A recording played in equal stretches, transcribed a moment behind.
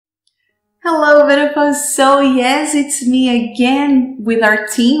Hello, beautiful soul. Yes, it's me again with our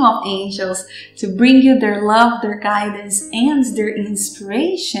team of angels to bring you their love, their guidance, and their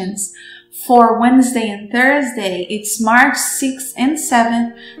inspirations for Wednesday and Thursday. It's March 6th and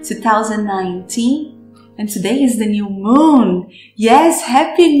 7th, 2019. And today is the new moon. Yes,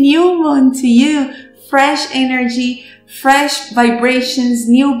 happy new moon to you. Fresh energy, fresh vibrations,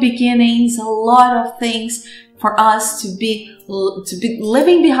 new beginnings, a lot of things for us to be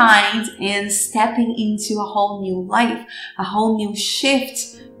living behind and stepping into a whole new life, a whole new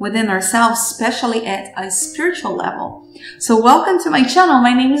shift within ourselves, especially at a spiritual level. So welcome to my channel.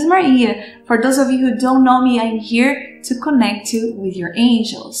 My name is Maria. For those of you who don't know me, I'm here to connect you with your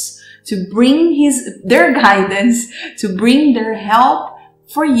angels, to bring their guidance, to bring their help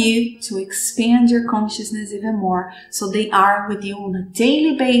for you to expand your consciousness even more, so they are with you on a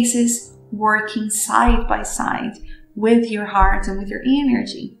daily basis, working side by side with your heart and with your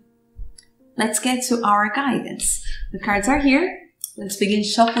energy. Let's get to our guidance. The cards are here. Let's begin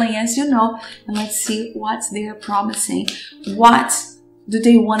shuffling as you know, and let's see what they're promising. What do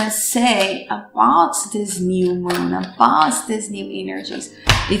they want to say about this new moon, about these new energies?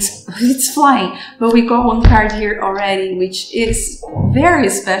 It's flying, but we got one card here already, which is very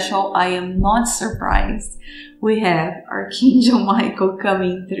special. I am not surprised. We have Archangel Michael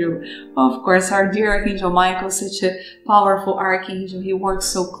coming through. Of course, our dear Archangel Michael, such a powerful archangel. He works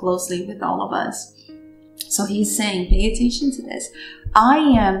so closely with all of us. So he's saying, pay attention to this. I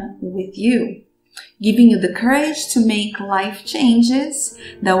am with you, giving you the courage to make life changes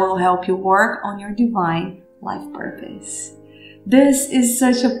that will help you work on your divine life purpose. This is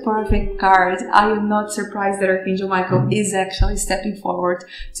such a perfect card. I am not surprised that Archangel Michael is actually stepping forward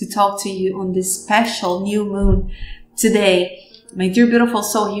to talk to you on this special new moon today. My dear beautiful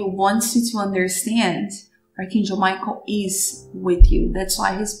soul, he wants you to understand Archangel Michael is with you. That's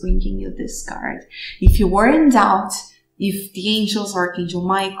why he's bringing you this card. If you were in doubt if the angels or Archangel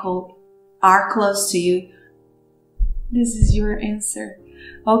Michael are close to you, this is your answer.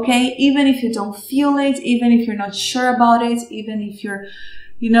 Okay, even if you don't feel it, even if you're not sure about it, even if you're,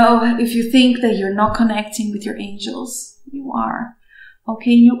 if you think that you're not connecting with your angels, you are.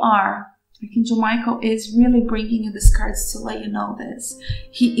 Okay, you are. Archangel Michael is really bringing you these cards to let you know this.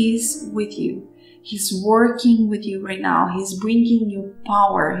 He is with you. He's working with you right now. He's bringing you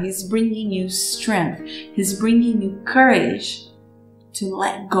power. He's bringing you strength. He's bringing you courage to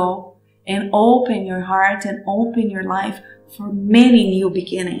let go and open your heart and open your life for many new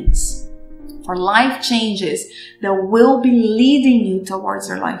beginnings, for life changes that will be leading you towards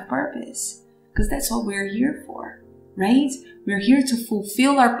your life purpose. Because that's what we're here for, right? We're here to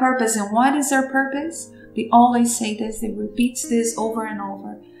fulfill our purpose. And what is our purpose? They always say this, they repeat this over and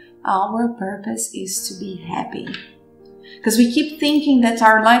over. Our purpose is to be happy. Because we keep thinking that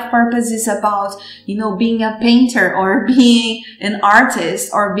our life purpose is about, being a painter or being an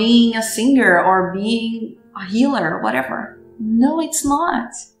artist or being a singer or being a healer or whatever. No, it's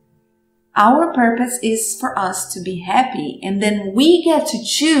not. Our purpose is for us to be happy. And then we get to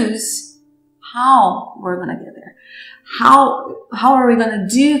choose how we're going to get there. How are we going to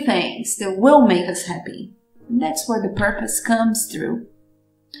do things that will make us happy? And that's where the purpose comes through.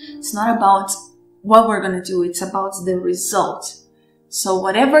 It's not about what we're going to do. It's about the result. So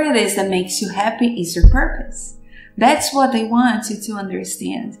whatever it is that makes you happy is your purpose. That's what they want you to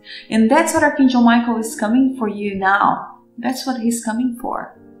understand. And that's what Archangel Michael is coming for you now. That's what he's coming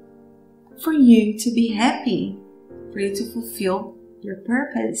for you to be happy, for you to fulfill your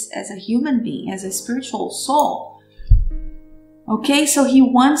purpose as a human being, as a spiritual soul. Okay, so he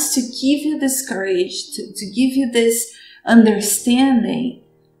wants to give you this courage, to give you this understanding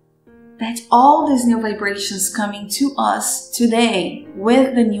that all these new vibrations coming to us today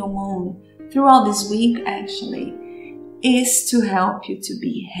with the new moon, throughout this week actually, is to help you to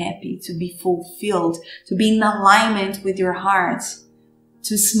be happy, to be fulfilled, to be in alignment with your heart,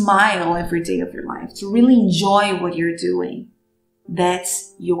 to smile every day of your life, to really enjoy what you're doing.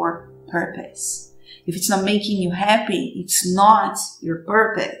 That's your purpose. If it's not making you happy, it's not your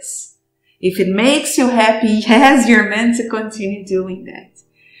purpose. If it makes you happy, yes, you're meant to continue doing that.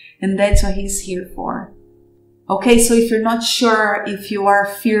 And that's what he's here for. Okay, so if you're not sure, if you are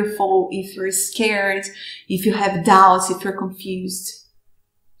fearful, if you're scared, if you have doubts, if you're confused,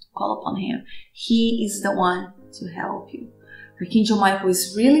 call upon him. He is the one to help you. Archangel Michael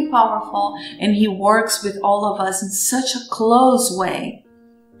is really powerful and he works with all of us in such a close way.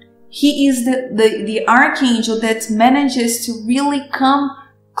 He is the archangel that manages to really come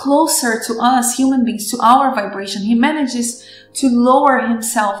closer to us, human beings, to our vibration. He manages to lower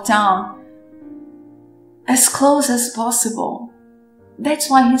himself down as close as possible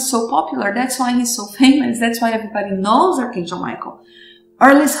That's why he's so popular. That's why he's so famous. That's why everybody knows Archangel Michael, or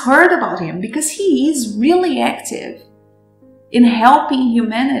at least heard about him, because he is really active in helping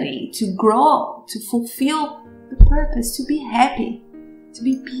humanity to grow, to fulfill the purpose, to be happy, to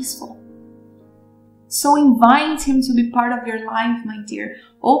be peaceful. So invite him to be part of your life, my dear.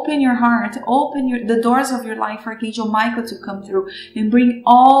 Open your heart, open the doors of your life for Archangel Michael to come through and bring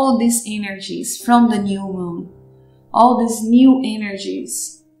all these energies from the new moon. All these new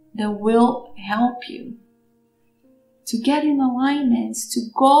energies that will help you to get in alignment, to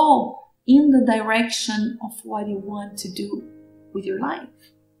go in the direction of what you want to do with your life.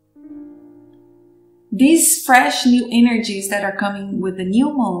 These fresh new energies that are coming with the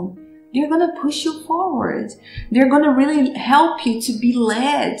new moon, they're going to push you forward. They're going to really help you to be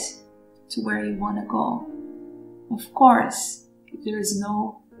led to where you want to go. Of course, if there is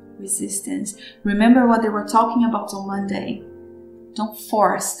no resistance. Remember what they were talking about on Monday. Don't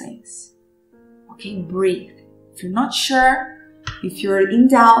force things. Okay, breathe. If you're not sure, if you're in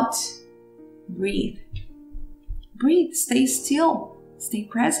doubt, breathe. Breathe, stay still, stay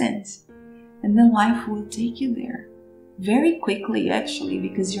present. And then life will take you there. Very quickly, actually,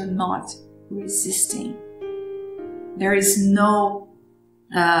 because you're not resisting. There is no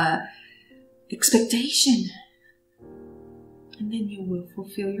expectation. And then you will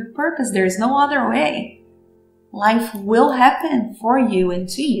fulfill your purpose. There is no other way. Life will happen for you and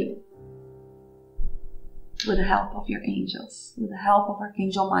to you with the help of your angels, with the help of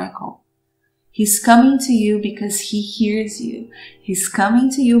Archangel Michael. He's coming to you because he hears you. He's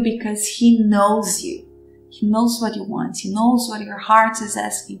coming to you because he knows you. He knows what you want. He knows what your heart is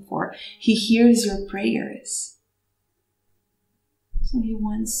asking for. He hears your prayers. So he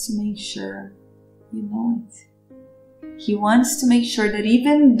wants to make sure you know it. He wants to make sure that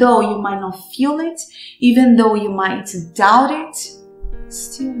even though you might not feel it, even though you might doubt it,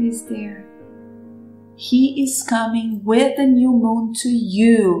 still he's there. He is coming with the new moon to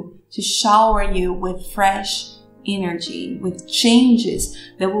you to shower you with fresh energy, with changes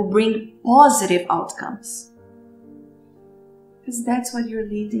that will bring positive outcomes. Because that's what you're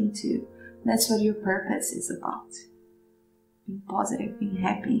leading to. That's what your purpose is about. Being positive, being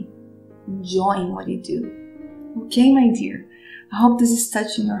happy, enjoying what you do. Okay, my dear, I hope this is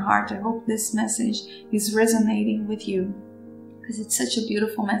touching your heart. I hope this message is resonating with you, because it's such a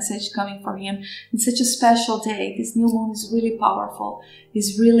beautiful message coming from him. It's such a special day. This new moon is really powerful.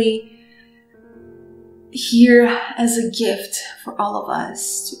 It's really here as a gift for all of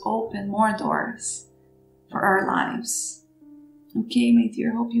us to open more doors for our lives. Okay, my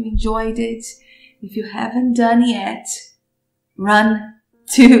dear, hope you enjoyed it. If you haven't done yet, run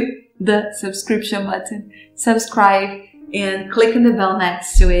to the subscription button, subscribe, and click on the bell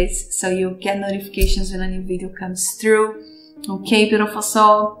next to it so you get notifications when a new video comes through. Okay, beautiful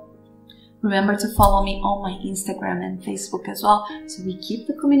soul. Remember to follow me on my Instagram and Facebook as well, so we keep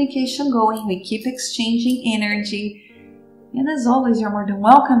the communication going, we keep exchanging energy. And as always, you're more than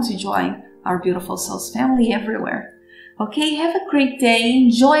welcome to join our beautiful souls family everywhere. Okay, have a great day.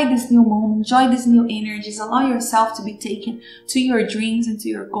 Enjoy this new moon. Enjoy these new energies. Allow yourself to be taken to your dreams and to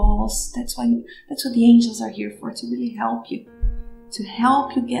your goals. That's what the angels are here for, to really help you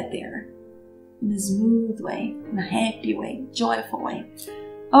get there in a smooth way, in a happy way, joyful way.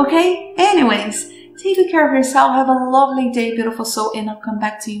 Okay? Anyways, take good care of yourself. Have a lovely day, beautiful soul. And I'll come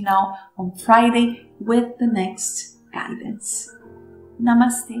back to you now on Friday with the next guidance.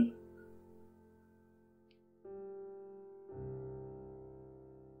 Namaste.